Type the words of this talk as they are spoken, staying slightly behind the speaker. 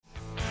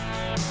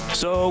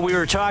So we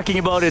were talking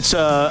about it's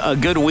a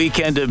good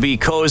weekend to be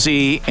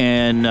cozy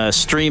and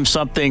stream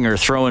something or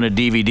throw in a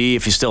DVD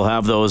if you still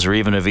have those, or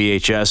even a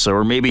VHS,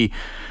 or maybe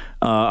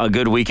a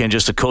good weekend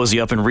just to cozy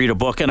up and read a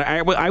book. And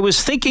I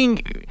was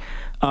thinking,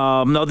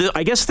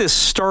 I guess this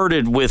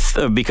started with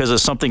because of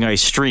something I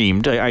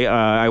streamed.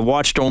 I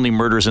watched Only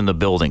Murders in the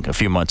Building a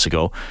few months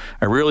ago.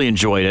 I really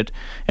enjoyed it.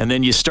 And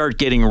then you start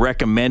getting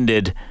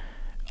recommended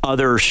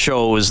other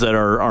shows that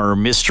are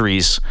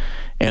mysteries.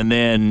 And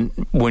then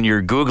when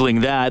you're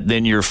Googling that,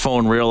 then your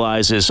phone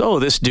realizes, oh,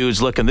 this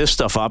dude's looking this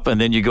stuff up. And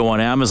then you go on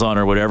Amazon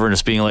or whatever, and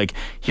it's being like,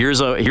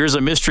 here's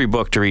a mystery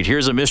book to read.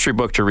 Here's a mystery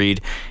book to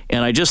read.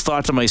 And I just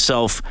thought to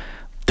myself,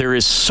 there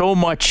is so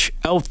much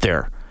out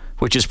there,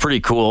 which is pretty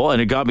cool. And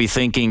it got me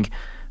thinking,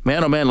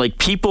 man, oh man, like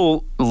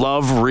people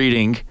love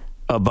reading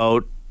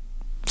about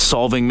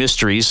solving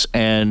mysteries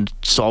and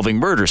solving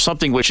murders,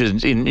 something which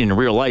is in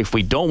real life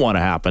we don't want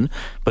to happen,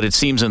 but it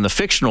seems in the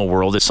fictional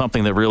world it's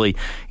something that really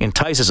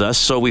entices us.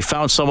 So we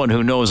found someone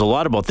who knows a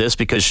lot about this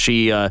because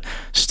she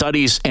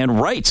studies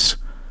and writes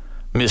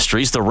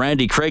mysteries, the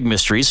Randy Craig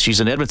mysteries. She's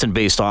an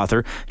Edmonton-based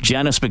author.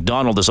 Janice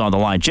MacDonald is on the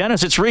line.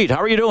 Janice, it's Reed. How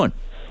are you doing?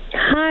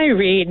 Hi,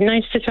 Reed.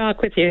 Nice to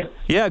talk with you.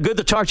 Yeah, good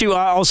to talk to you.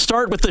 I'll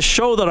start with the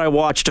show that I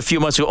watched a few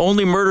months ago,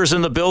 Only Murders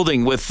in the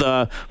Building, with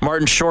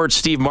Martin Short,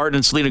 Steve Martin,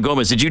 and Selena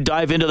Gomez. Did you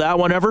dive into that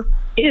one ever?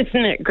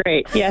 Isn't it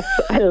great? Yes,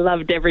 I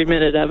loved every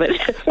minute of it.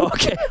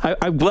 Okay,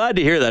 I'm glad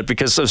to hear that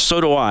because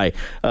so do I.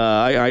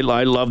 I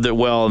loved it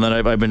well, and then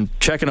I've been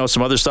checking out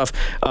some other stuff.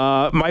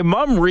 My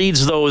mom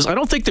reads those. I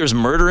don't think there's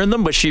murder in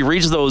them, but she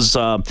reads those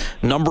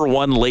number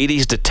one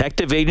ladies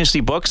detective agency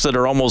books that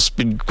are almost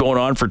been going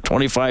on for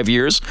 25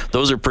 years.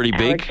 Those are pretty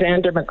big.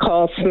 Alexander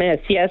McCall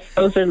Smith. Yes,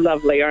 those are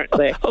lovely, aren't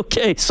they?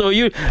 Okay, so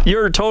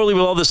you're totally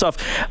with all this stuff.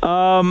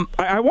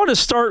 I want to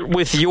start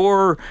with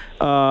your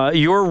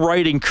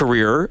writing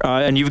career,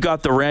 and you've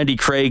got the Randy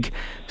Craig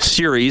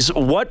series.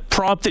 What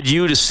prompted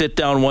you to sit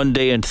down one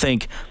day and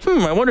think,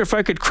 I wonder if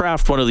I could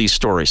craft one of these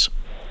stories?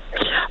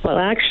 Well,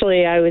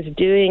 actually, I was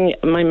doing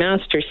my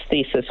master's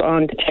thesis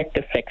on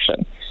detective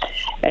fiction.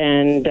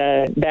 And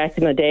back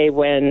in the day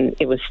when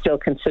it was still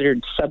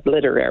considered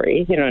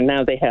subliterary,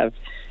 now they have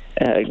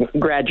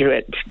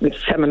graduate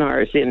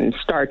seminars in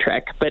Star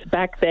Trek. But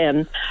back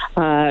then,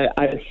 I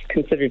was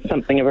considered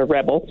something of a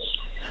rebel.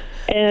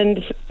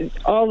 And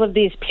all of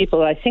these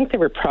people, I think they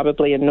were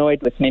probably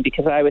annoyed with me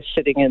because I was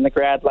sitting in the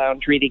grad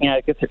lounge reading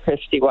Agatha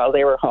Christie while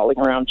they were hauling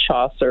around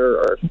Chaucer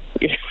or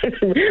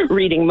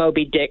reading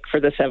Moby Dick for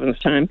the seventh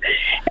time.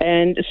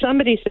 And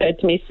somebody said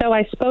to me, so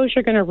I suppose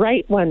you're going to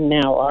write one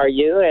now, are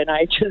you? And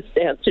I just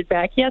answered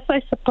back, yes,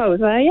 I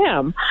suppose I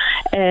am.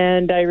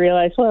 And I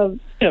realized, well,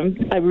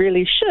 I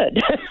really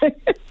should.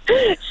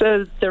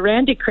 So the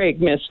Randy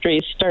Craig mystery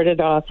started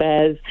off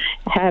as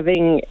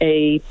having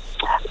a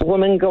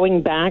woman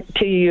going back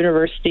to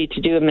university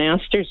to do a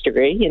master's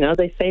degree.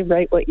 They say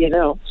write what you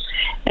know.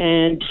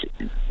 And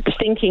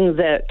thinking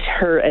that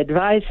her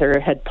advisor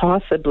had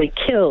possibly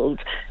killed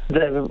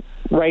the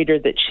writer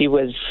that she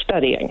was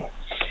studying.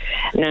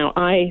 Now,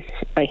 I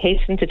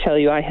hasten to tell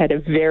you I had a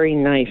very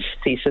nice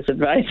thesis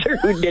advisor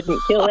who didn't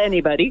kill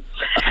anybody,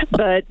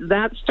 but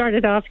that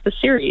started off the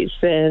series,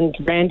 and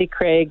Randy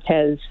Craig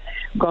has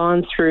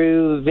gone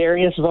through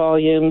various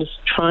volumes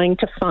trying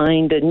to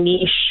find a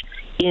niche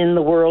in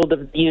the world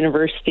of the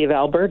University of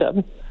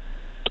Alberta.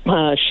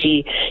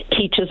 She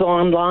teaches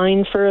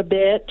online for a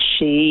bit.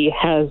 She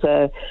has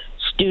a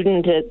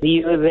student at the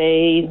U of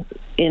A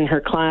in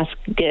her class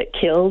get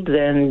killed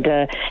and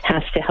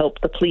has to help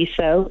the police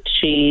out.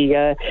 She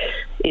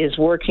is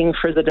working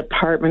for the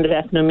Department of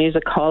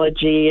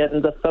Ethnomusicology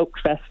and the Folk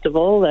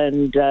Festival,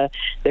 and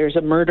there's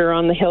a murder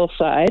on the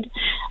hillside.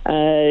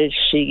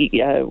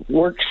 She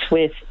works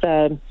with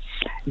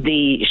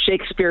the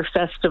Shakespeare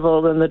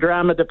Festival and the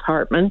drama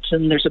department,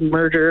 and there's a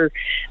murder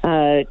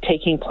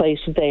taking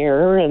place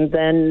there. And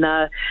then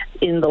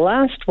in the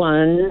last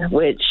one,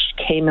 which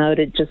came out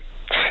at just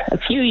a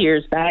few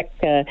years back,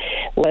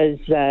 was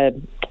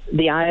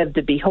The Eye of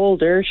the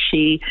Beholder.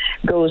 She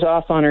goes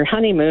off on her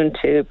honeymoon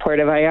to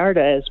Puerto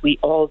Vallarta, as we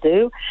all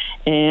do,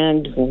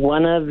 and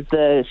one of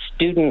the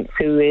students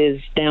who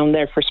is down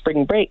there for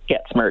spring break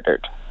gets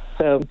murdered.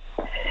 So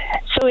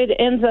it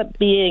ends up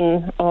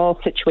being all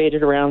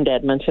situated around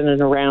Edmonton and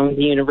around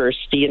the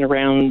university and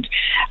around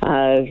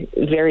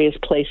various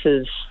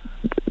places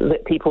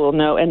that people will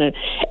know, and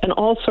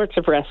all sorts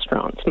of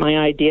restaurants. My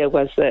idea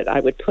was that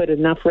I would put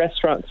enough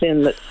restaurants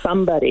in that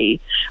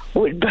somebody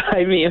would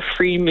buy me a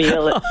free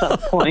meal at some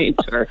point,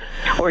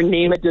 or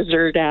name a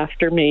dessert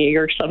after me,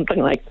 or something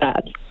like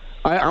that.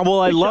 I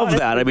love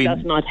that. I mean, it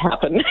does not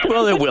happen.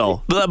 Well, it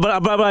will. But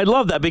I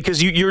love that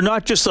because you're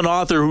not just an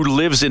author who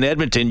lives in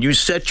Edmonton. You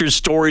set your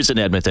stories in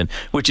Edmonton,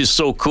 which is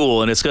so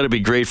cool. And it's going to be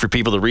great for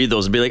people to read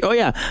those and be like, oh,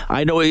 yeah,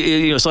 I know.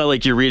 It's not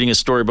like you're reading a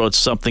story about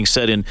something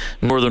set in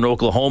northern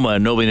Oklahoma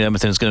and nobody in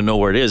Edmonton is going to know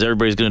where it is.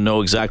 Everybody's going to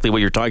know exactly what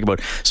you're talking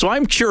about. So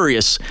I'm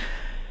curious.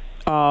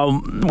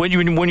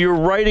 When you're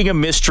writing a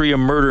mystery, a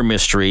murder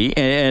mystery,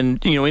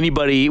 and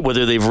anybody,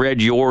 whether they've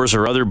read yours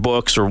or other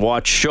books or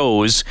watched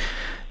shows,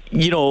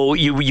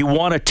 you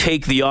want to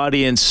take the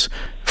audience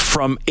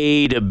from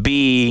A to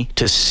B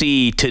to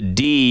C to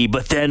D,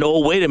 but then, oh,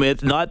 wait a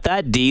minute, not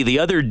that D, the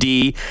other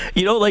D.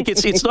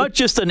 It's not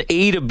just an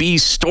A to B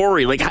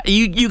story. Like,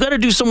 you got to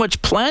do so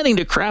much planning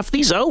to craft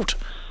these out.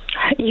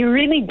 You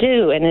really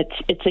do, and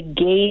it's a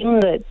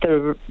game that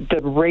the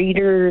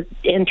reader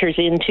enters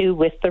into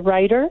with the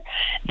writer,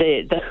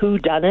 the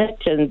whodunit,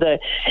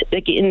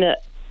 and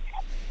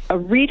a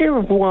reader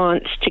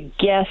wants to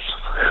guess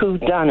who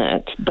done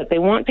it, but they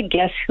want to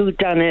guess who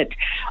done it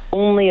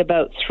only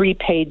about 3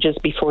 pages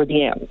before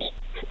the end.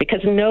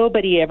 Because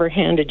nobody ever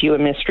handed you a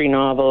mystery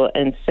novel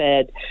and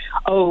said,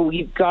 "Oh,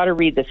 you've got to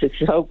read this. It's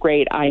so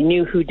great. I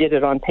knew who did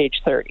it on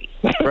page 30."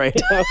 Right.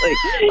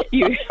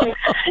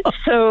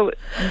 So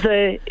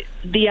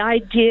the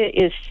idea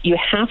is you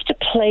have to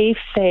play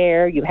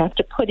fair. You have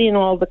to put in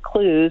all the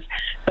clues.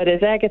 But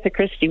as Agatha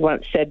Christie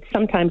once said,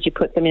 sometimes you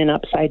put them in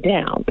upside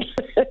down.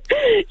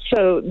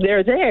 So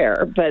they're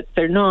there, but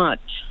they're not.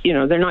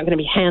 They're not going to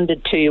be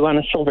handed to you on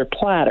a silver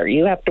platter.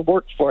 You have to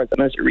work for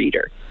them as a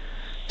reader.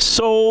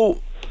 So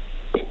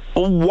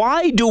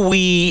why do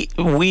we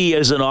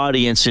as an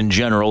audience in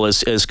general,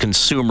 as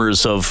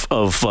consumers of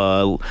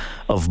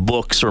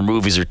books or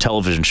movies or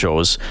television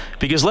shows,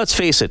 because let's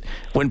face it,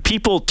 when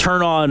people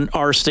turn on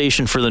our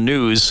station for the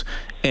news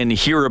and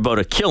hear about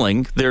a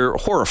killing, they're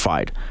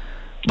horrified.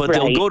 But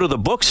Right. They'll go to the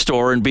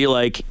bookstore and be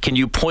like, "Can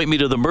you point me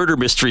to the murder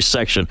mystery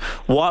section?"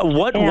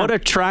 What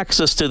attracts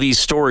us to these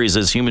stories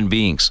as human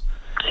beings?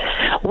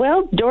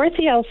 Well,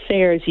 Dorothy L.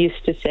 Sayers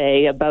used to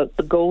say about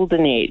the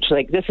Golden Age,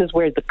 like this is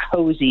where the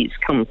cozies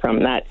come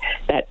from, that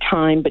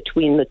time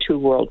between the 2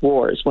 world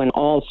wars when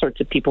all sorts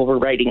of people were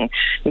writing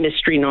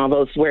mystery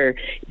novels where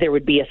there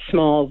would be a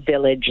small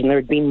village and there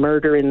would be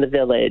murder in the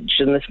village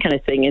and this kind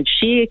of thing. And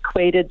she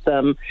equated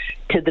them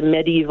to the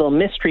medieval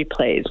mystery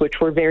plays, which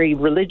were very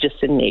religious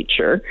in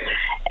nature,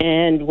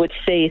 and would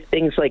say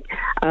things like,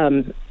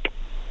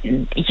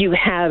 you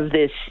have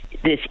this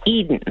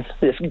Eden,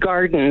 this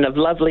garden of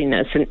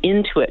loveliness, and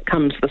into it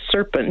comes the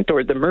serpent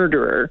or the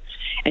murderer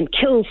and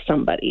kills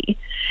somebody.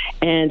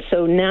 And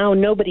so now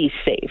nobody's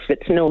safe.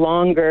 It's no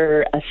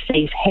longer a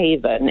safe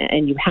haven,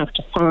 and you have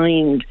to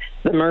find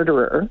the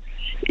murderer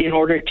in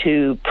order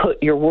to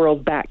put your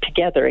world back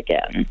together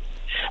again.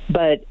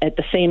 But at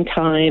the same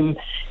time,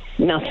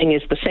 nothing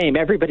is the same.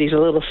 Everybody's a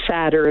little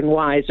sadder and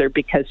wiser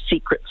because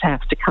secrets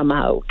have to come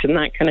out and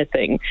that kind of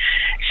thing.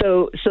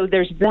 So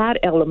there's that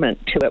element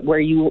to it where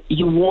you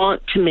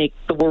want to make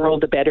the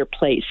world a better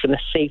place and a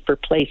safer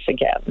place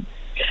again.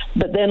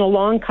 But then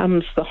along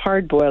comes the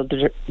hard-boiled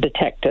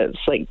detectives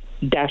like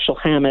Dashiell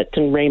Hammett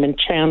and Raymond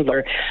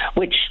Chandler,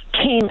 which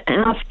came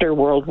after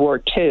World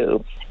War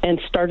II and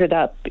started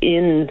up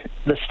in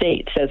the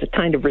States as a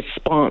kind of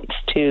response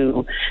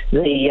to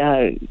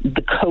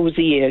the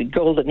cozy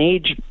Golden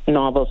Age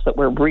novels that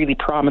were really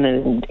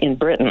prominent in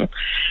Britain.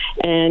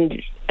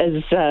 And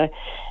as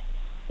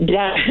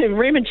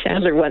Raymond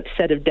Chandler once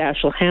said of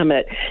Dashiell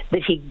Hammett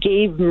that he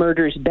gave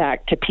murders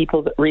back to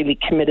people that really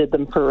committed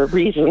them for a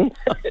reason.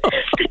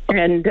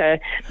 And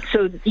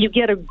so you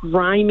get a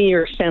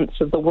grimier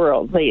sense of the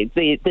world.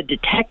 The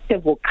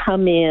detective will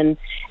come in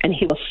and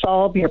he will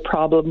solve your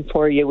problem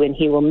for you and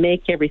he will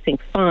make everything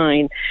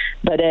fine.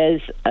 But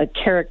as a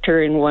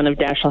character in one of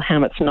Dashiell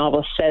Hammett's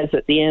novels says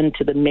at the end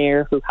to the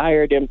mayor who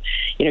hired him,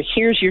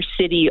 here's your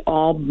city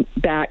all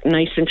back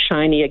nice and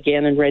shiny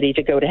again and ready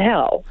to go to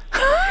hell.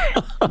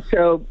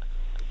 So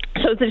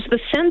there's the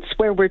sense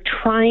where we're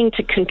trying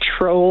to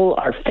control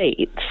our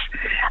fates.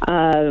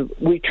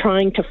 We're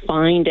trying to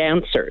find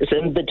answers.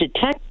 And the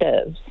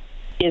detective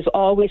is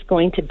always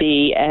going to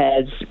be,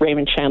 as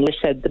Raymond Chandler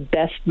said, the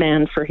best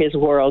man for his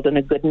world and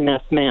a good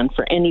enough man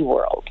for any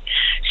world.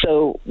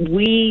 So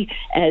we,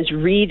 as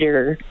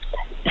reader,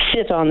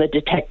 sit on the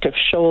detective's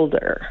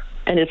shoulder.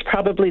 And it's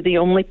probably the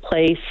only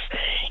place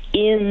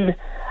in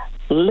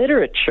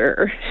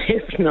literature,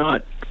 if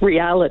not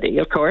reality,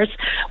 of course,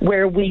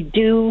 where we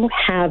do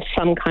have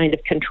some kind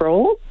of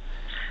control.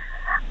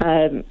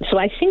 So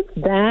I think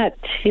that,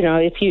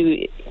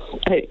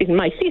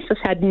 my thesis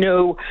had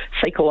no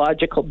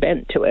psychological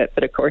bent to it,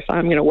 but of course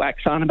I'm going to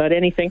wax on about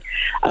anything.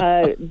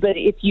 But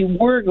if you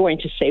were going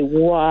to say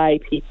why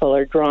people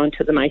are drawn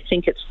to them, I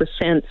think it's the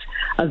sense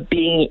of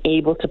being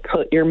able to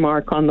put your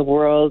mark on the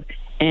world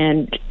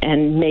and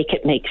make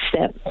it make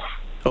sense.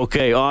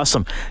 Okay,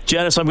 awesome.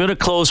 Janice, I'm going to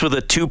close with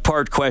a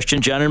 2-part question.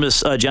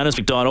 Janice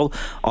MacDonald,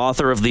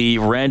 author of the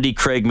Randy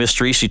Craig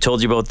mysteries. She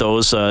told you about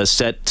those,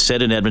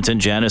 set in Edmonton.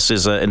 Janice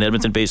is an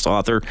Edmonton-based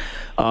author.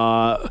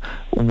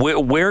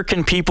 Where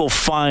can people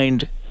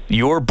find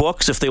your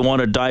books if they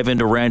want to dive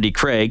into Randy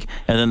Craig?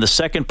 And then the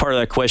second part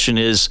of that question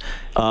is,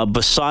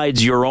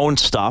 besides your own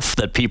stuff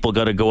that people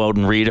got to go out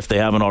and read if they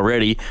haven't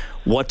already,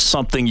 what's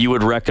something you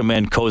would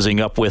recommend cozying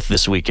up with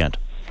this weekend?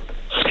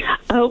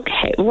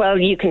 Okay, well,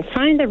 you can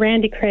find the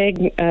Randy Craig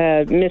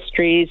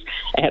mysteries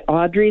at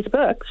Audrey's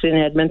Books in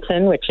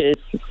Edmonton, which is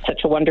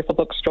such a wonderful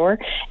bookstore,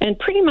 and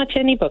pretty much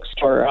any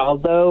bookstore.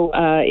 Although,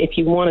 if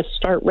you want to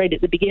start right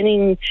at the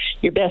beginning,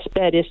 your best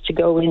bet is to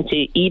go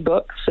into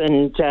ebooks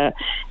and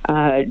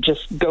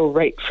just go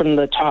right from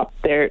the top.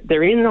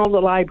 They're in all the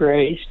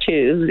libraries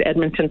too. The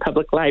Edmonton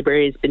Public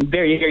Library has been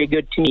very, very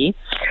good to me.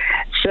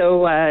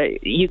 So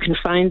you can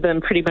find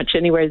them pretty much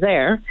anywhere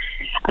there.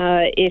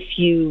 If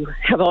you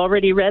have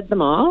already read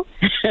them all,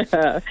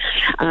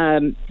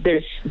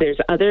 there's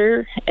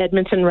other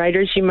Edmonton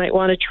writers you might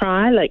want to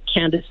try, like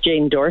Candace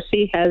Jane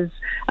Dorsey has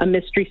a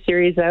mystery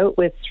series out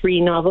with 3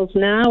 novels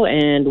now,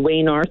 and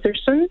Wayne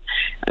Arthurson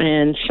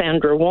and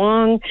Sandra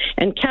Wong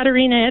and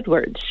Katarina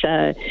Edwards,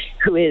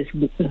 who is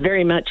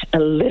very much a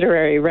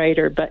literary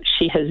writer, but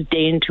she has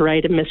deigned to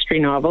write a mystery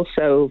novel,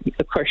 so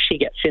of course she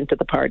gets into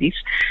the parties.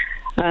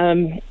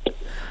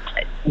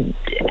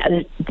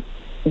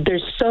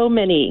 There's so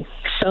many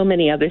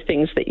other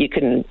things that you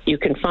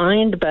can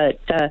find, but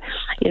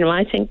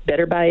I think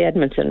better buy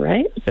Edmonton,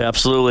 right?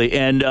 Absolutely.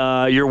 And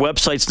your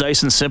website's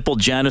nice and simple,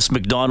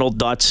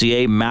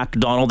 JaniceMacDonald.ca,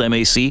 MacDonald,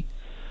 M-A-C?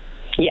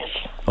 Yes.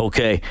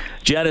 Okay.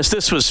 Janice,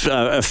 this was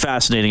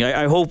fascinating.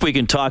 I hope we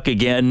can talk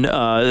again.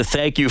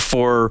 Thank you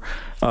for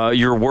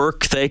your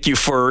work. Thank you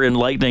for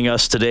enlightening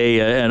us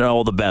today, and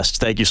all the best.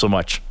 Thank you so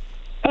much.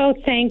 Oh,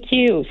 thank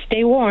you.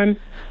 Stay warm.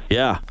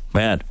 Yeah,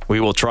 man,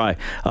 we will try.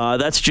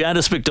 That's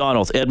Janice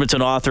MacDonald,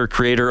 Edmonton author,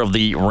 creator of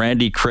the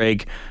Randy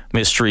Craig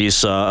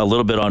mysteries. A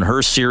little bit on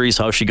her series,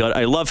 how she got.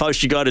 I love how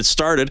she got it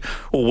started.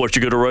 Well, what,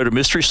 you going to write a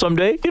mystery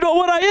someday? You know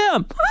what, I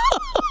am.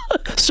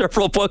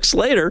 Several books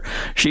later,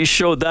 she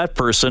showed that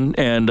person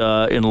and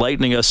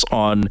enlightening us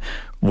on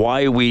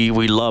why we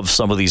love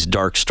some of these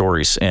dark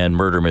stories and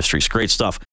murder mysteries. Great stuff.